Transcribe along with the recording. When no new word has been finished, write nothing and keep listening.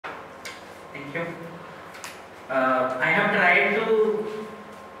Thank you. I have tried to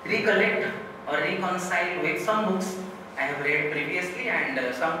recollect or reconcile with some books I have read previously and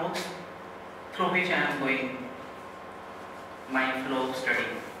some books through which I am going my flow of study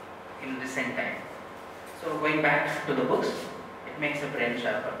in recent time. So going back to the books, it makes a brain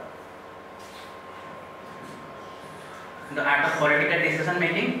sharper. The Art of Political Decision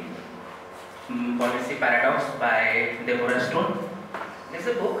Making, Policy Paradox by Deborah Stone. This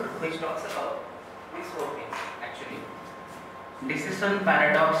is a book which talks about these four things actually. Decision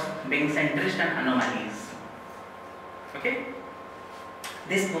paradox, being centrist and anomalies. Okay?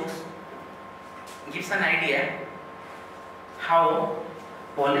 This book gives an idea how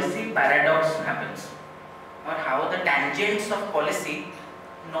policy paradox happens or how the tangents of policy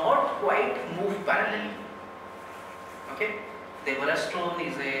not quite move parallelly. Okay? Deborah Stone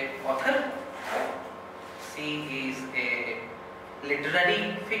is a author. She is a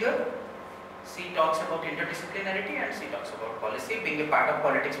literary figure. She talks about interdisciplinarity and she talks about policy being a part of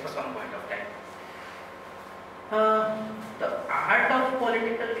politics for some point of time. The art of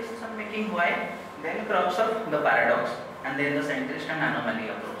political decision making, why? Then crops up the paradox and then the centrist and anomaly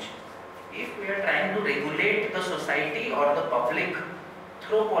approach. If we are trying to regulate the society or the public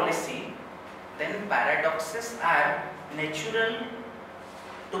through policy, then paradoxes are natural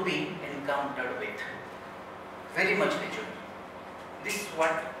to be encountered with. Very much natural. This is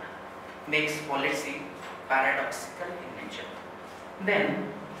what makes policy paradoxical in nature.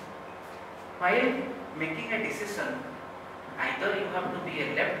 Then, while making a decision, either you have to be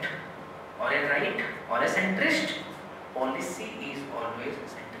a left or a right or a centrist. Policy is always a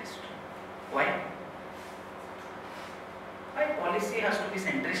centrist. Why? Why policy has to be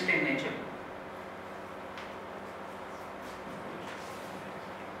centrist in nature?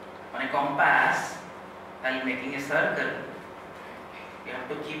 On a compass, while making a circle, you have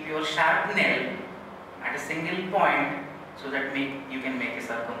to keep your sharp nail at a single point so that you can make a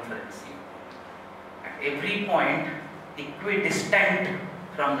circumference. At every point, equidistant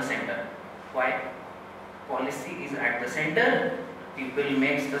from the center. Why? Policy is at the center, people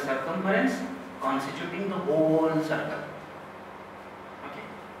makes the circumference constituting the whole circle. Okay?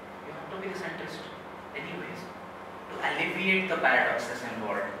 You have to be the centrist anyways to alleviate the paradoxes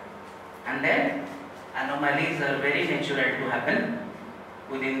involved. And then anomalies are very natural to happen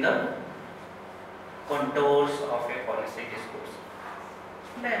within the contours of a policy discourse.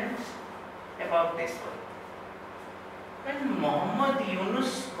 Then about this one. When Muhammad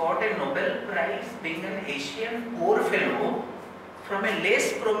Yunus got a Nobel Prize being an Asian poor fellow from a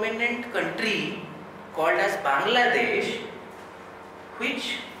less prominent country called as Bangladesh,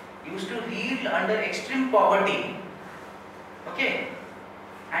 which used to reel under extreme poverty, okay,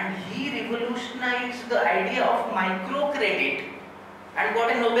 and he revolutionized the idea of microcredit and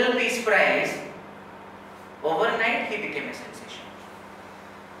got a Nobel Peace Prize. Overnight he became a sensation.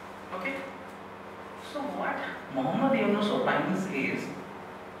 Okay? So what Muhammad Yunus opines is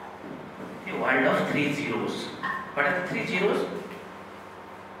a world of 3 zeros. What are the 3 zeros?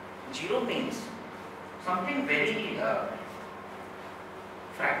 Zero means something very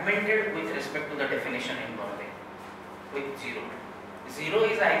fragmented with respect to the definition involving with zero. Zero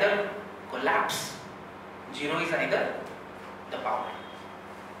is either collapse, zero is either the power.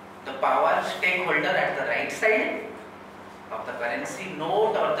 The power stakeholder at the right side of the currency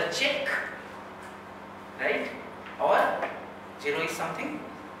note or the check, right? Or zero is something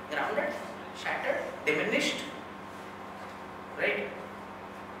grounded, shattered, diminished, right?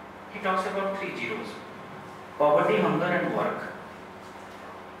 He talks about 3 zeros: poverty, hunger and work.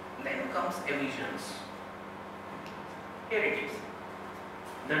 Then comes emissions. Here it is.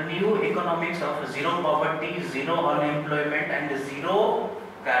 The new economics of zero poverty, zero unemployment and zero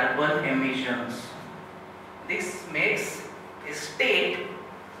carbon emissions. This makes a state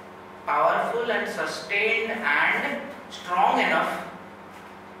powerful and sustained and strong enough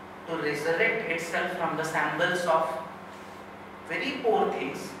to resurrect itself from the shambles of very poor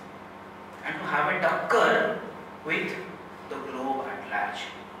things and to have it occur with the globe at large.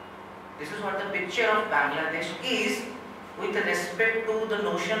 This is what the picture of Bangladesh is with respect to the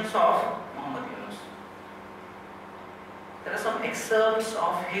notions of Muhammad Yunus. There are some excerpts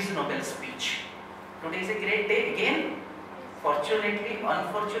of his Nobel speech. Today is a great day again. Fortunately,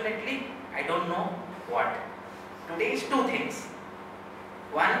 unfortunately, I don't know what. Today is 2 things.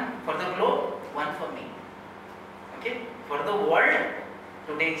 One for the globe, one for me. Okay? For the world,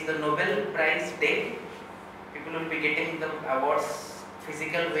 today is the Nobel Prize Day. People will be getting the awards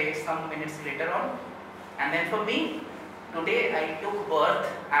physical way some minutes later on. And then for me, today I took birth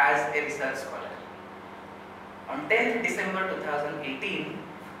as a research scholar. On 10th December 2018,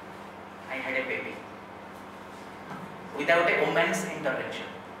 I had a without a woman's intervention.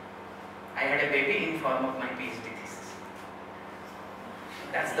 I had a baby in form of my PhD thesis.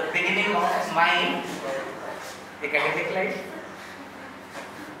 That's the beginning of my academic life.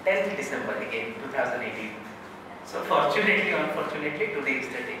 10th December again, 2018. So fortunately, unfortunately, today is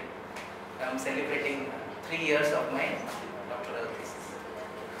the day. I am celebrating 3 years of my doctoral thesis.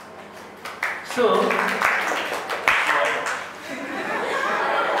 So,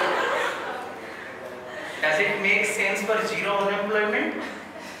 does it make sense for zero unemployment?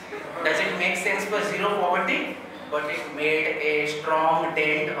 Does it make sense for zero poverty? But it made a strong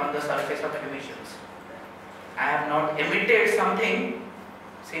dent on the surface of emissions. I have not emitted something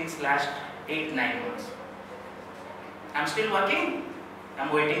since last 8-9 months. I'm still working.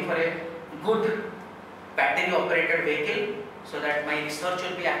 I'm waiting for a good battery operated vehicle so that my research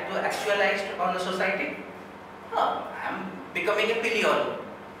will be actualized on the society. I'm becoming a pillion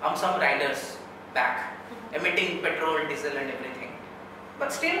on some riders back, emitting petrol, diesel and everything.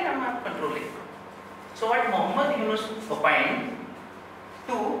 But still I'm not controlling. So what Muhammad Yunus opined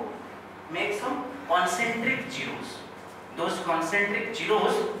to make some concentric zeros. Those concentric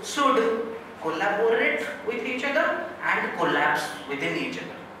zeros should collaborate with each other and collapse within each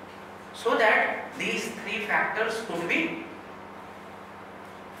other, so that these three factors could be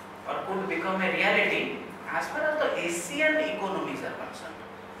or could become a reality as far as the Asian economies are concerned,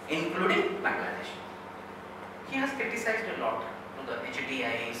 including Bangladesh. He has criticized a lot to the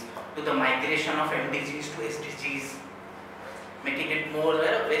HDIs, to the migration of MDGs to SDGs, making it more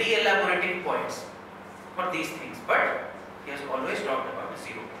very elaborative points for these things. But he has always talked about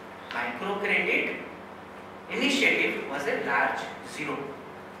zero. Microcredit initiative was a large zero.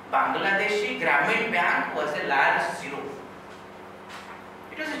 Bangladeshi Grameen Bank was a large zero.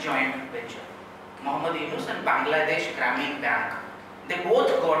 It was a joint venture. Muhammad Yunus and Bangladesh Grameen Bank, they both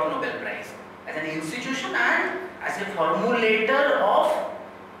got Nobel Prize as an institution and as a formulator of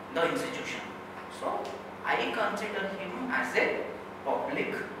the institution. So I consider him as a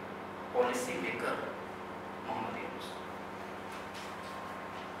public policy maker, Muhammad Yunus.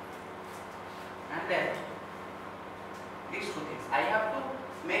 And then these two things, I have to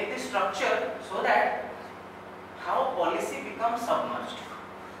make this structure so that how policy becomes submerged.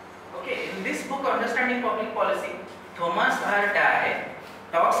 Okay, in this book Understanding Public Policy, Thomas R. Dye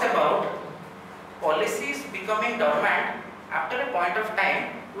talks about policies becoming dormant. After a point of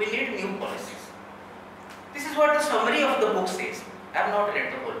time, we need new policies. This is what the summary of the book says. I have not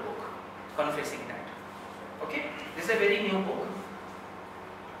read the whole book, confessing that. Okay, this is a very new book,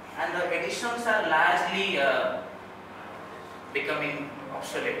 and the editions are largely becoming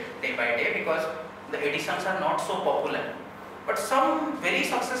obsolete day by day because the editions are not so popular. But some very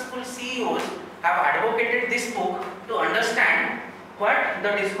successful CEOs have advocated this book to understand what the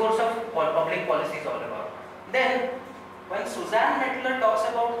discourse of public policy is all about. Then, when Suzanne Mettler talks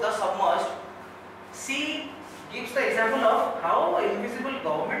about the submerged, she gives the example of how invisible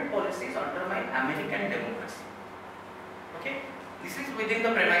government policies undermine American democracy. Okay, this is within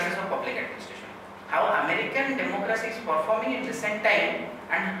the premises of public administration. How American democracy is performing in recent time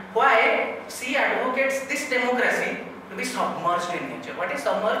and why she advocates this democracy to be submerged in nature. What is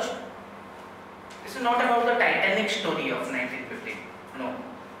submerged? This is not about the Titanic story of 1915. No.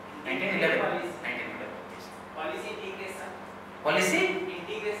 1911. 1911. Yes. Policy integration. Policy?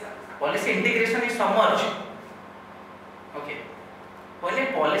 Integration. Policy integration is submerged. Okay. When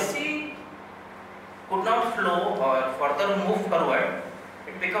a policy could not flow or further move forward,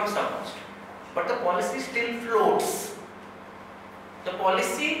 it becomes submerged. But the policy still floats. The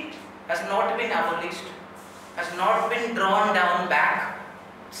policy has not been abolished, has not been drawn down back,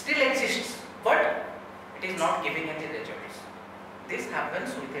 still exists, but it is not giving any results. This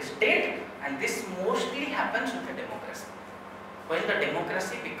happens with a state, and this mostly happens with a democracy. When the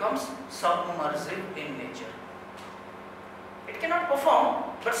democracy becomes submersive in nature, it cannot perform,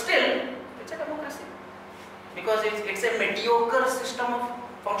 but still it's a democracy because it's a mediocre system of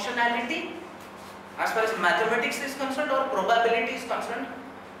functionality as far as mathematics is concerned or probability is concerned.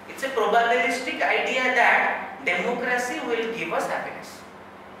 It's a probabilistic idea that democracy will give us happiness.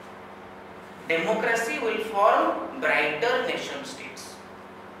 Democracy will form brighter nation states.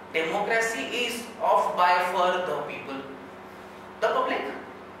 Democracy is of, by, for the people, the public,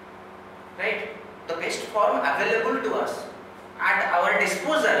 right? The best form available to us at our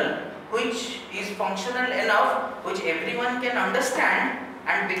disposal, which is functional enough, which everyone can understand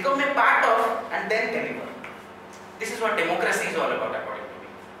and become a part of and then deliver. This is what democracy is all about according to me.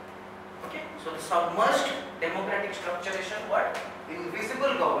 Okay, so the submerged democratic structuration, what?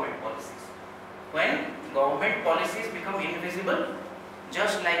 Invisible government policies. When government policies become invisible,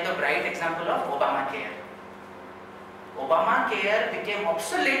 just like the bright example of Obamacare. Obamacare became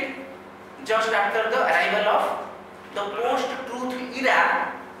obsolete just after the arrival of the post-truth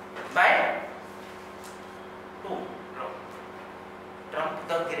era by who? Trump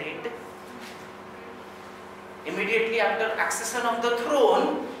the Great. Immediately after accession of the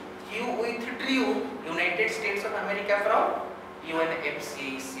throne, he withdrew United States of America from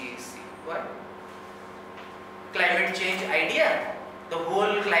UNFCCC. What? Climate change idea. The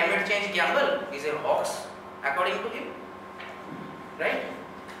whole climate change gamble is a hoax, according to him. Right?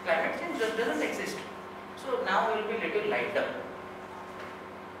 Climate change just doesn't exist. So now we will be little lighter.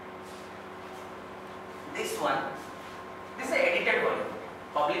 This one, this is an edited volume.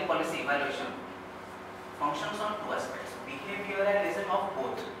 Public policy evaluation functions on two aspects: behavioralism of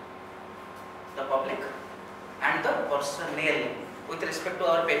both the public and the personnel, with respect to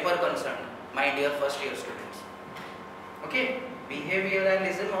our paper concerned, my dear first year students. Okay,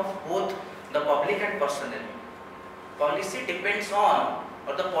 behavioralism of both the public and personnel. Policy depends on,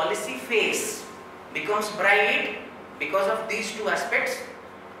 or the policy phase becomes bright because of these two aspects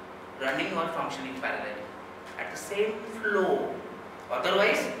running or functioning parallelly at the same flow.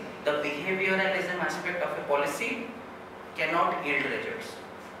 Otherwise, the behavioralism aspect of a policy cannot yield results.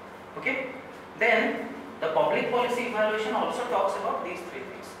 Okay? Then, the public policy evaluation also talks about these three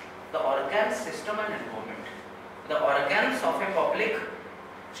things: the organs, system and environment. The organs of a public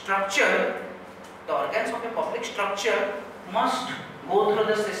structure, must go through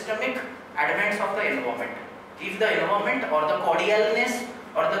the systemic advents of the environment. If the environment or the cordialness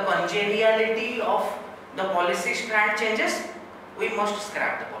or the congeniality of the policy strand changes, we must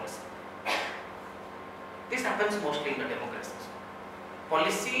scrap the policy. This happens mostly in the democracies.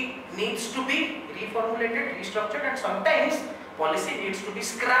 Policy needs to be reformulated, restructured, and sometimes policy needs to be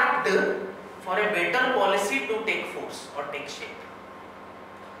scrapped for a better policy to take force or take shape.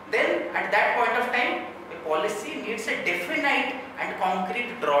 Then at that point of time, a policy needs a definite and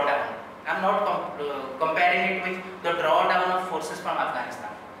concrete drawdown. I am not comparing it with the drawdown of forces from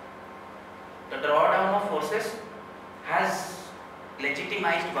Afghanistan. The drawdown of forces has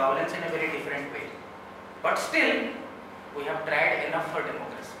legitimized violence in a very different way. But still, we have tried enough for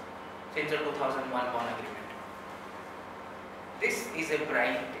democracy since the 2001 Bonn Agreement. This is a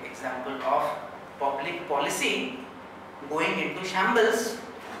bright example of public policy going into shambles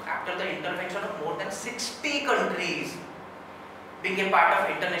after the intervention of more than 60 countries being a part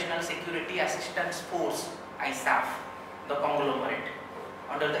of International Security Assistance Force, ISAF, the conglomerate,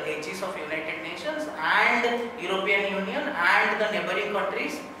 under the aegis of United Nations and European Union and the neighboring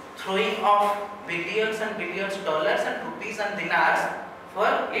countries, throwing off billions and billions dollars and rupees and dinars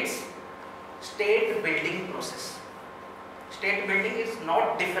for its state building process. State building is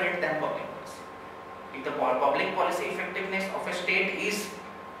not different than public policy. If the public policy effectiveness of a state is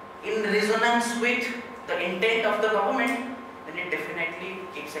in resonance with the intent of the government, then it definitely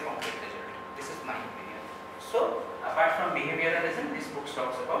gives a concrete result. This is my opinion. So, apart from behavioralism, this book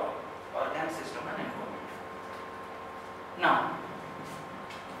talks about organ, system and environment. Now,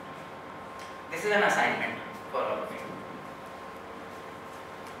 this is an assignment for all of you.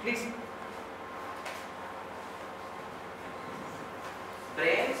 Please.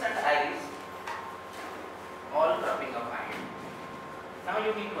 Brains and eyes all rubbing of iron. Now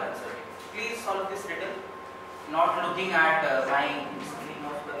you need to answer it. Please solve this riddle, not looking at my screen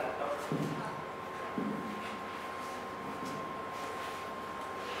of the laptop.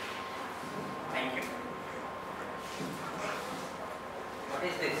 Thank you. What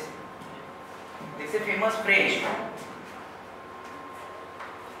is this? This is a famous phrase.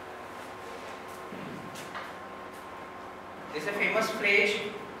 This is a famous phrase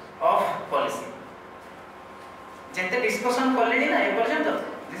of policy. Jente discussion already na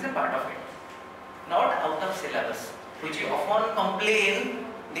this is a part of it. Not out of syllabus, which you often complain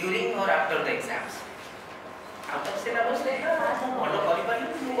during or after the exams. Out of syllabus like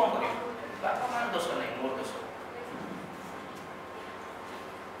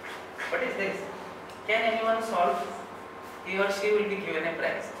what is this? Can anyone solve? He or she will be given a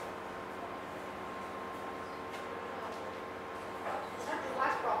prize.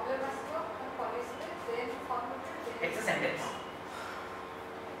 It's a sentence.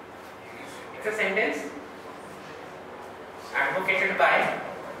 It's a sentence advocated by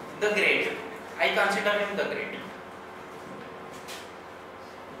the great. I consider him the great.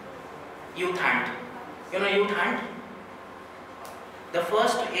 Youth Hunt. You know Youth Hunt? The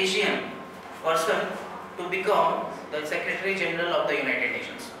first Asian person to become the Secretary General of the United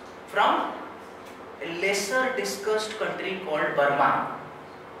Nations from a lesser discussed country called Burma,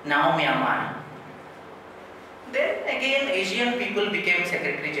 now Myanmar. Then again Asian people became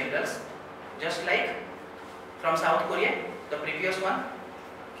Secretary Generals, just like from South Korea, the previous one,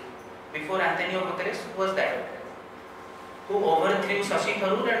 before Antonio Guterres, who was that? Who overthrew Shashi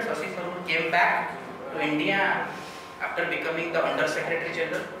Tharoor, and Shashi Tharoor came back to India after becoming the Under Secretary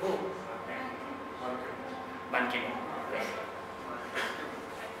General? Who? Ban Ki-moon.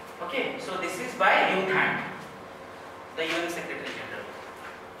 Okay, so this is by youth hand, the UN Secretary General.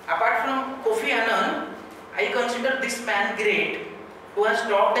 Apart from Kofi Annan, I consider this man great, who has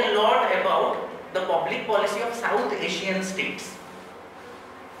talked a lot about the public policy of South Asian states,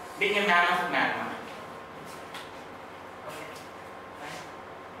 being a man of Myanmar. Okay.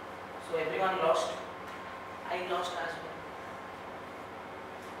 So everyone lost. I lost as well.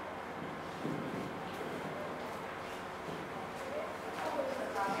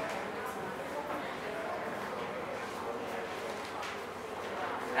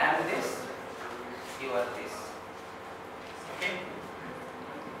 I am this, you are this. Okay?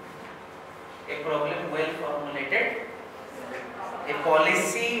 A problem well formulated, a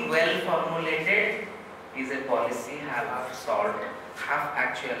policy well formulated is a policy half solved, half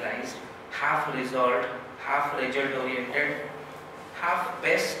actualized, half resolved, half result oriented, half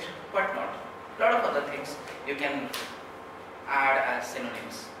best, but not. Lot of other things you can add as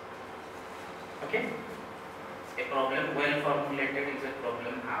synonyms. Okay? A problem well formulated is a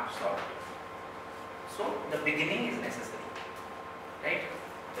problem half solved. So the beginning is necessary, right?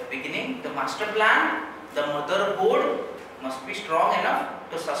 The beginning, the master plan, the motherboard must be strong enough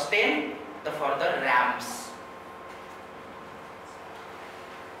to sustain the further ramps.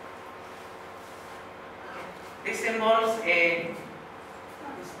 This involves a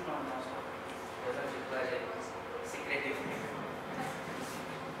secretive.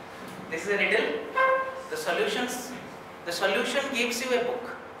 This is a riddle. The solution gives you a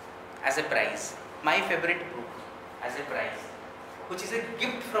book as a prize. My favorite book as a prize, which is a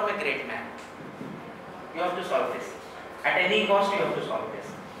gift from a great man. You have to solve this. At any cost, you have to solve this.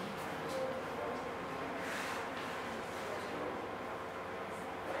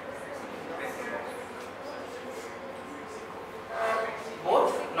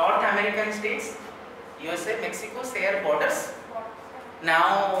 Both North American states, USA, Mexico, share borders.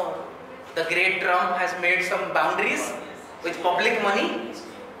 Now, the great Trump has made some boundaries with public money,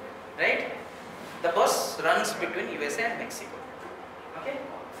 right? The bus runs between USA and Mexico. Okay?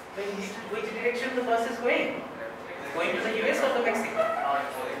 Which direction the bus is going? Going to the US or to Mexico?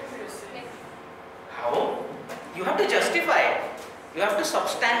 How? You have to justify. You have to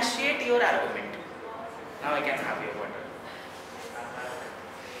substantiate your argument. Now I can have your water.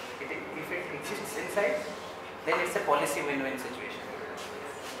 If it exists inside, then it's a policy win-win situation.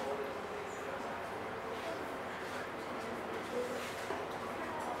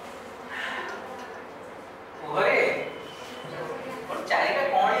 ଚାରିଟା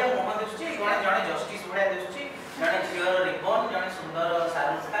କଣ ୟା ମୁହଁ ଦିଶୁଛି ଜଣେ justice ଭଳିଆ ଦିଶୁଛି ଜଣେ ଝିଅର ribbon ଜଣେ ସୁନ୍ଦର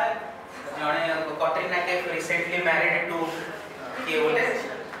ଶାହରୁଖ ଖାନ ଜଣେ Katrina Kaif recently married two କିଏ ବୋଲେ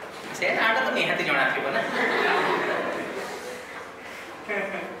ସେ ନାଁଟା ତ ନିହାତି ଜଣାଥିବ ନା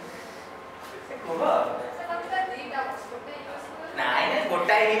କୁହ ନାଇଁ ନାଇଁ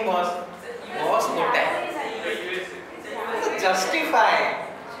ଗୋଟାଏ ହିଁ ବସ୍ ଗୋଟାଏ justify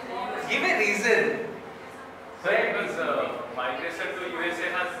give a reason. Because migration to USA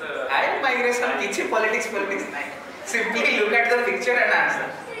has migration kichi politics nahi. Simply look at the picture and answer.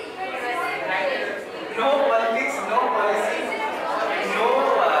 No politics, no policy,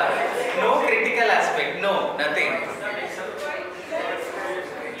 no critical aspect, no nothing.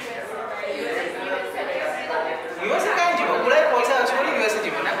 USA kahin jibo pura paisa achi boli USA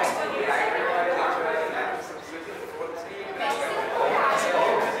jibo na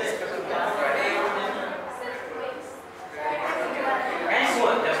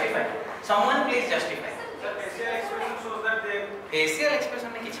someone please justify. Facial expression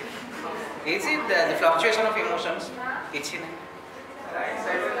nahi kichi nahi. Is it the fluctuation of emotions kichi nahi.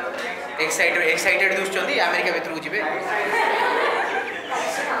 Excited duschandi America bhitru jibe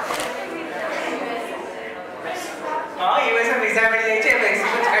ha USA visa mili jaiche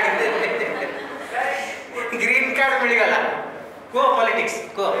Mexico chhadi de green card mili gala ko politics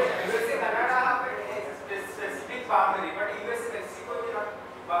ko specific boundary but US Mexico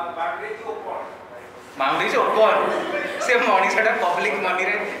boundary is open. Boundary is open. Se monitor public money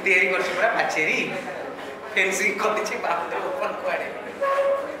re theory korchi pura pacheri fencing kodichi boundary open koade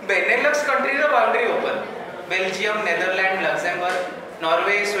Benelux country ro boundary open. Belgium, Netherlands, Luxembourg,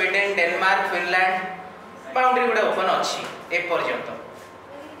 Norway, Sweden, Denmark, Finland boundary guda open achi e porjanto.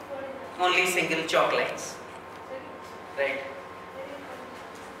 Only single chalk lines. Right?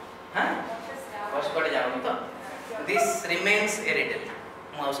 Huh? First pade jaunu to. This remains a riddle.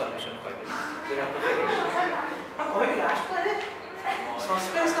 ମୁଁ solution କହିବି we have to finish କହିବି last ପରେ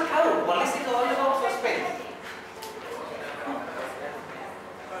suspense ତ ଥାଉ policy is all about suspense.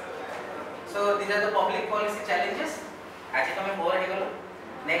 So these are the public policy challenges. आज तमे bore हे गलो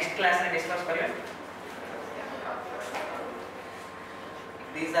next class रे डिस्कस करियो.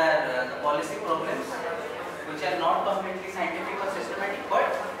 These are the policy problems which are not completely scientific or systematic but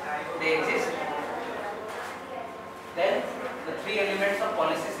they exist. Then the three elements of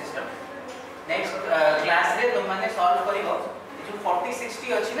policy system. Next class रे तुम माने solve करिवो जो 40 60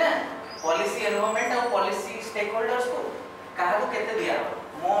 अछि ना policy environment और policy stakeholders को काहा को केते दिया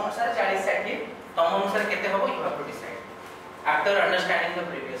मो अनुसार 40 60 तम अनुसार केते होबो you have to decide after understanding the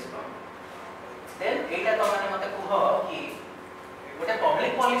previous problem. Then एटा तो माने मते कुहो कि गोटे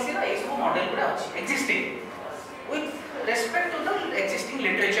पब्लिक पॉलिसी रा ए सब मॉडल गुडा अछि existing with respect to the existing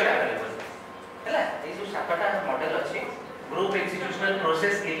literature available हैला ए जो सातटा मॉडल अछि group institutional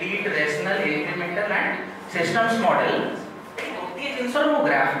process elite rational incremental and systems model ए गोटे जिंसर मो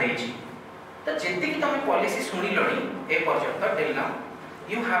ग्राफ देइ छी त जेति कि तमे पॉलिसी सुनी लडी ए पर्यंत till now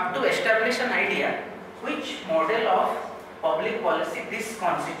you have to establish an idea which model of public policy this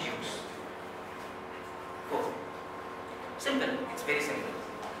constitutes. Go. Simple, it's very simple.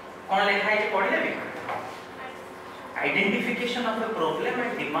 कौन लिखा है ये पढ़ ले भी. Identification of a problem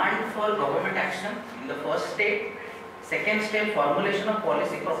and demand for government action in the first step. Second step, formulation of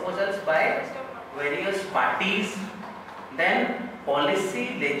policy proposals by various parties. Then policy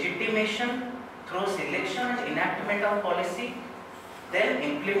legitimation through selection and enactment of policy. Then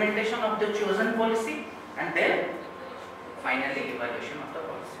implementation of the chosen policy, and then finally evaluation of the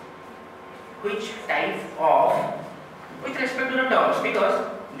policy. Which type of, with respect to the terms, because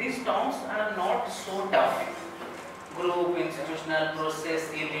these terms are not so tough. Group, institutional, process,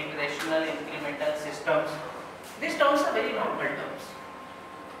 elite, rational, incremental systems. These terms are very normal terms.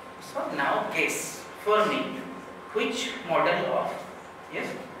 So now guess for me which model of, yes?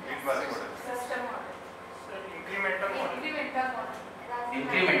 System model. Incremental model.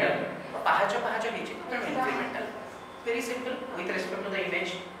 Incremental. Pahacho niche. Incremental. Very simple. With respect to the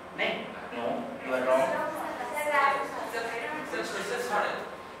image. No, you are wrong. System model.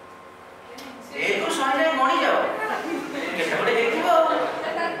 एक तो समझ में गणी जाओ कैसे बड़े देखिबो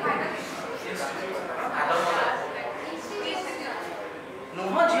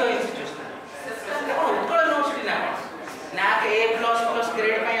नुह जियो institutional और उत्कल यूनिवर्सिटी ना के A++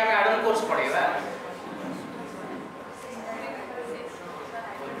 ग्रेड में हम एडन कोर्स पढ़ेबा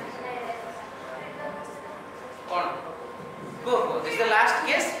कौन go this is the last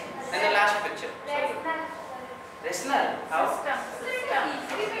case and the last picture rational how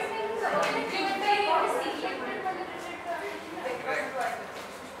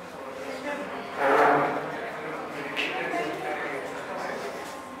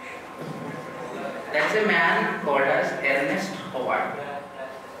That's a man called as Ernest Howard.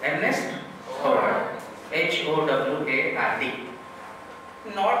 Ernest Howard, Howard,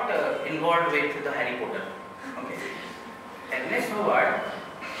 not involved with the Harry Potter. Okay. Ernest Howard.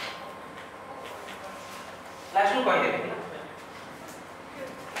 Last two कह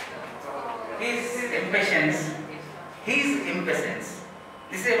his impatience.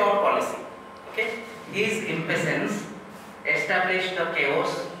 This is about policy. Okay. His impatience established the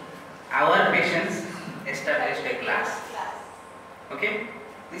chaos. Our patience established a class. Okay.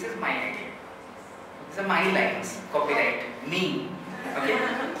 This is my idea. These are my lines. Copyright me. Okay.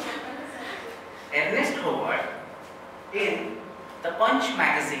 Ernest Howard in the Punch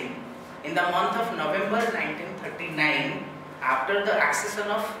magazine in the month of November 1939, after the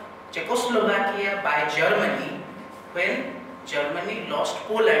accession of Czechoslovakia by Germany, when Germany lost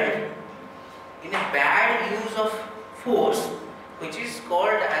Poland in a bad use of force, which is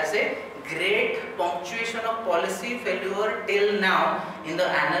called as a great punctuation of policy failure till now in the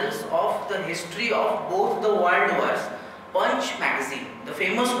annals of the history of both the world wars. Punch magazine, the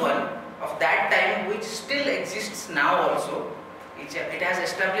famous one of that time, which still exists now also, it has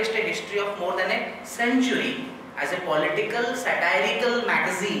established a history of more than a century as a political satirical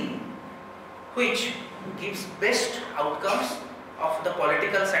magazine which gives best outcomes of the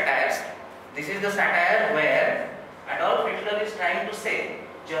political satires. This is the satire where Adolf Hitler is trying to say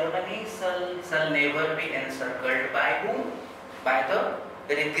Germany shall never be encircled by whom? By the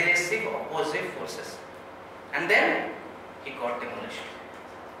regressive opposite forces. And then he got demolished.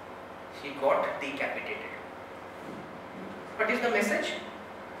 He got decapitated. What is the message?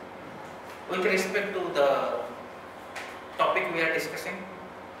 With respect to the topic we are discussing,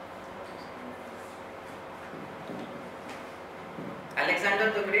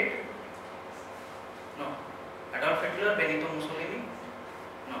 Alexander the Great? No. Adolf Hitler, Benito Mussolini?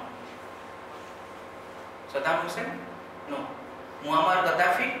 Saddam Hussein? No. Muammar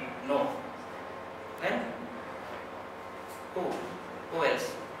Gaddafi? No. Then who? Who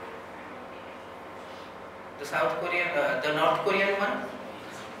else? The North Korean one?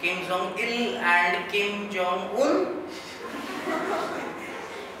 Kim Jong Il and Kim Jong Un?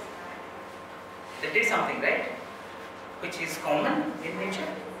 They did something, right? Which is common in nature.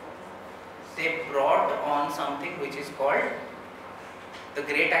 They brought on something which is called the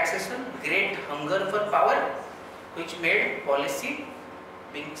Great Accession, Great Hunger for Power, which made policy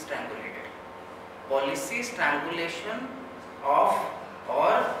being strangulated. Policy strangulation of,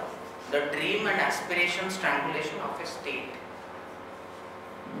 or the dream and aspiration strangulation of a state.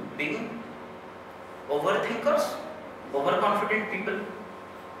 Being overthinkers, overconfident people.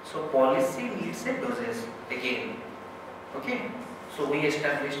 So policy needs a dosage again. Okay. So we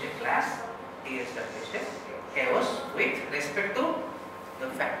established a class, we established a chaos with respect to the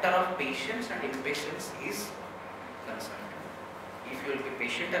factor of patience and impatience is concerned. If you will be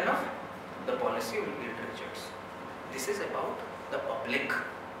patient enough, the policy will yield results. This is about the public,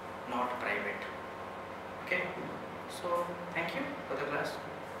 not private. Okay. So thank you for the class.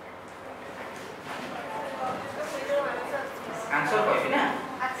 Answer question, na?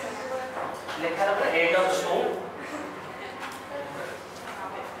 Lekha the end of show.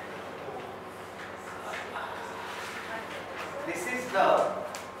 This is the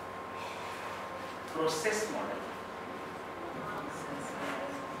process model.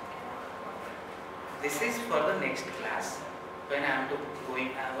 This is for the next class when I am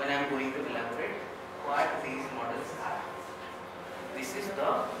going to elaborate what these models are. This is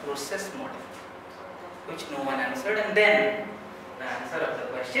the process model, which no one answered, and then the answer of the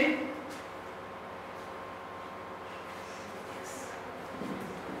question.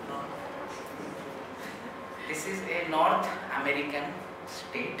 This is a North American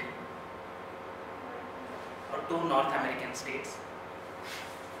state, or two North American states.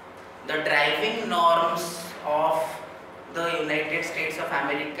 The driving norms of the United States of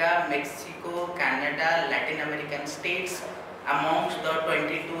America, Mexico, Canada, Latin American states, amongst the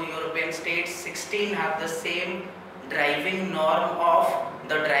 22 European states, 16 have the same driving norm of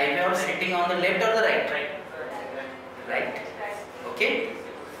the driver sitting on the left or the right? Right. Okay.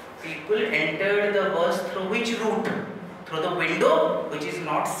 People entered the bus through which route? Through the window, which is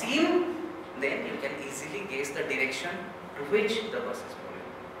not seen. Then you can easily guess the direction to which the bus is moving.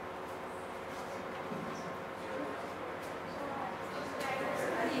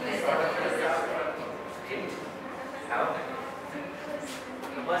 Okay. How?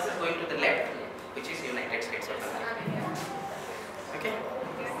 The bus is going to the left, which is United States of America. Okay.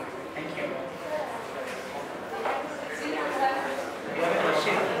 Thank you.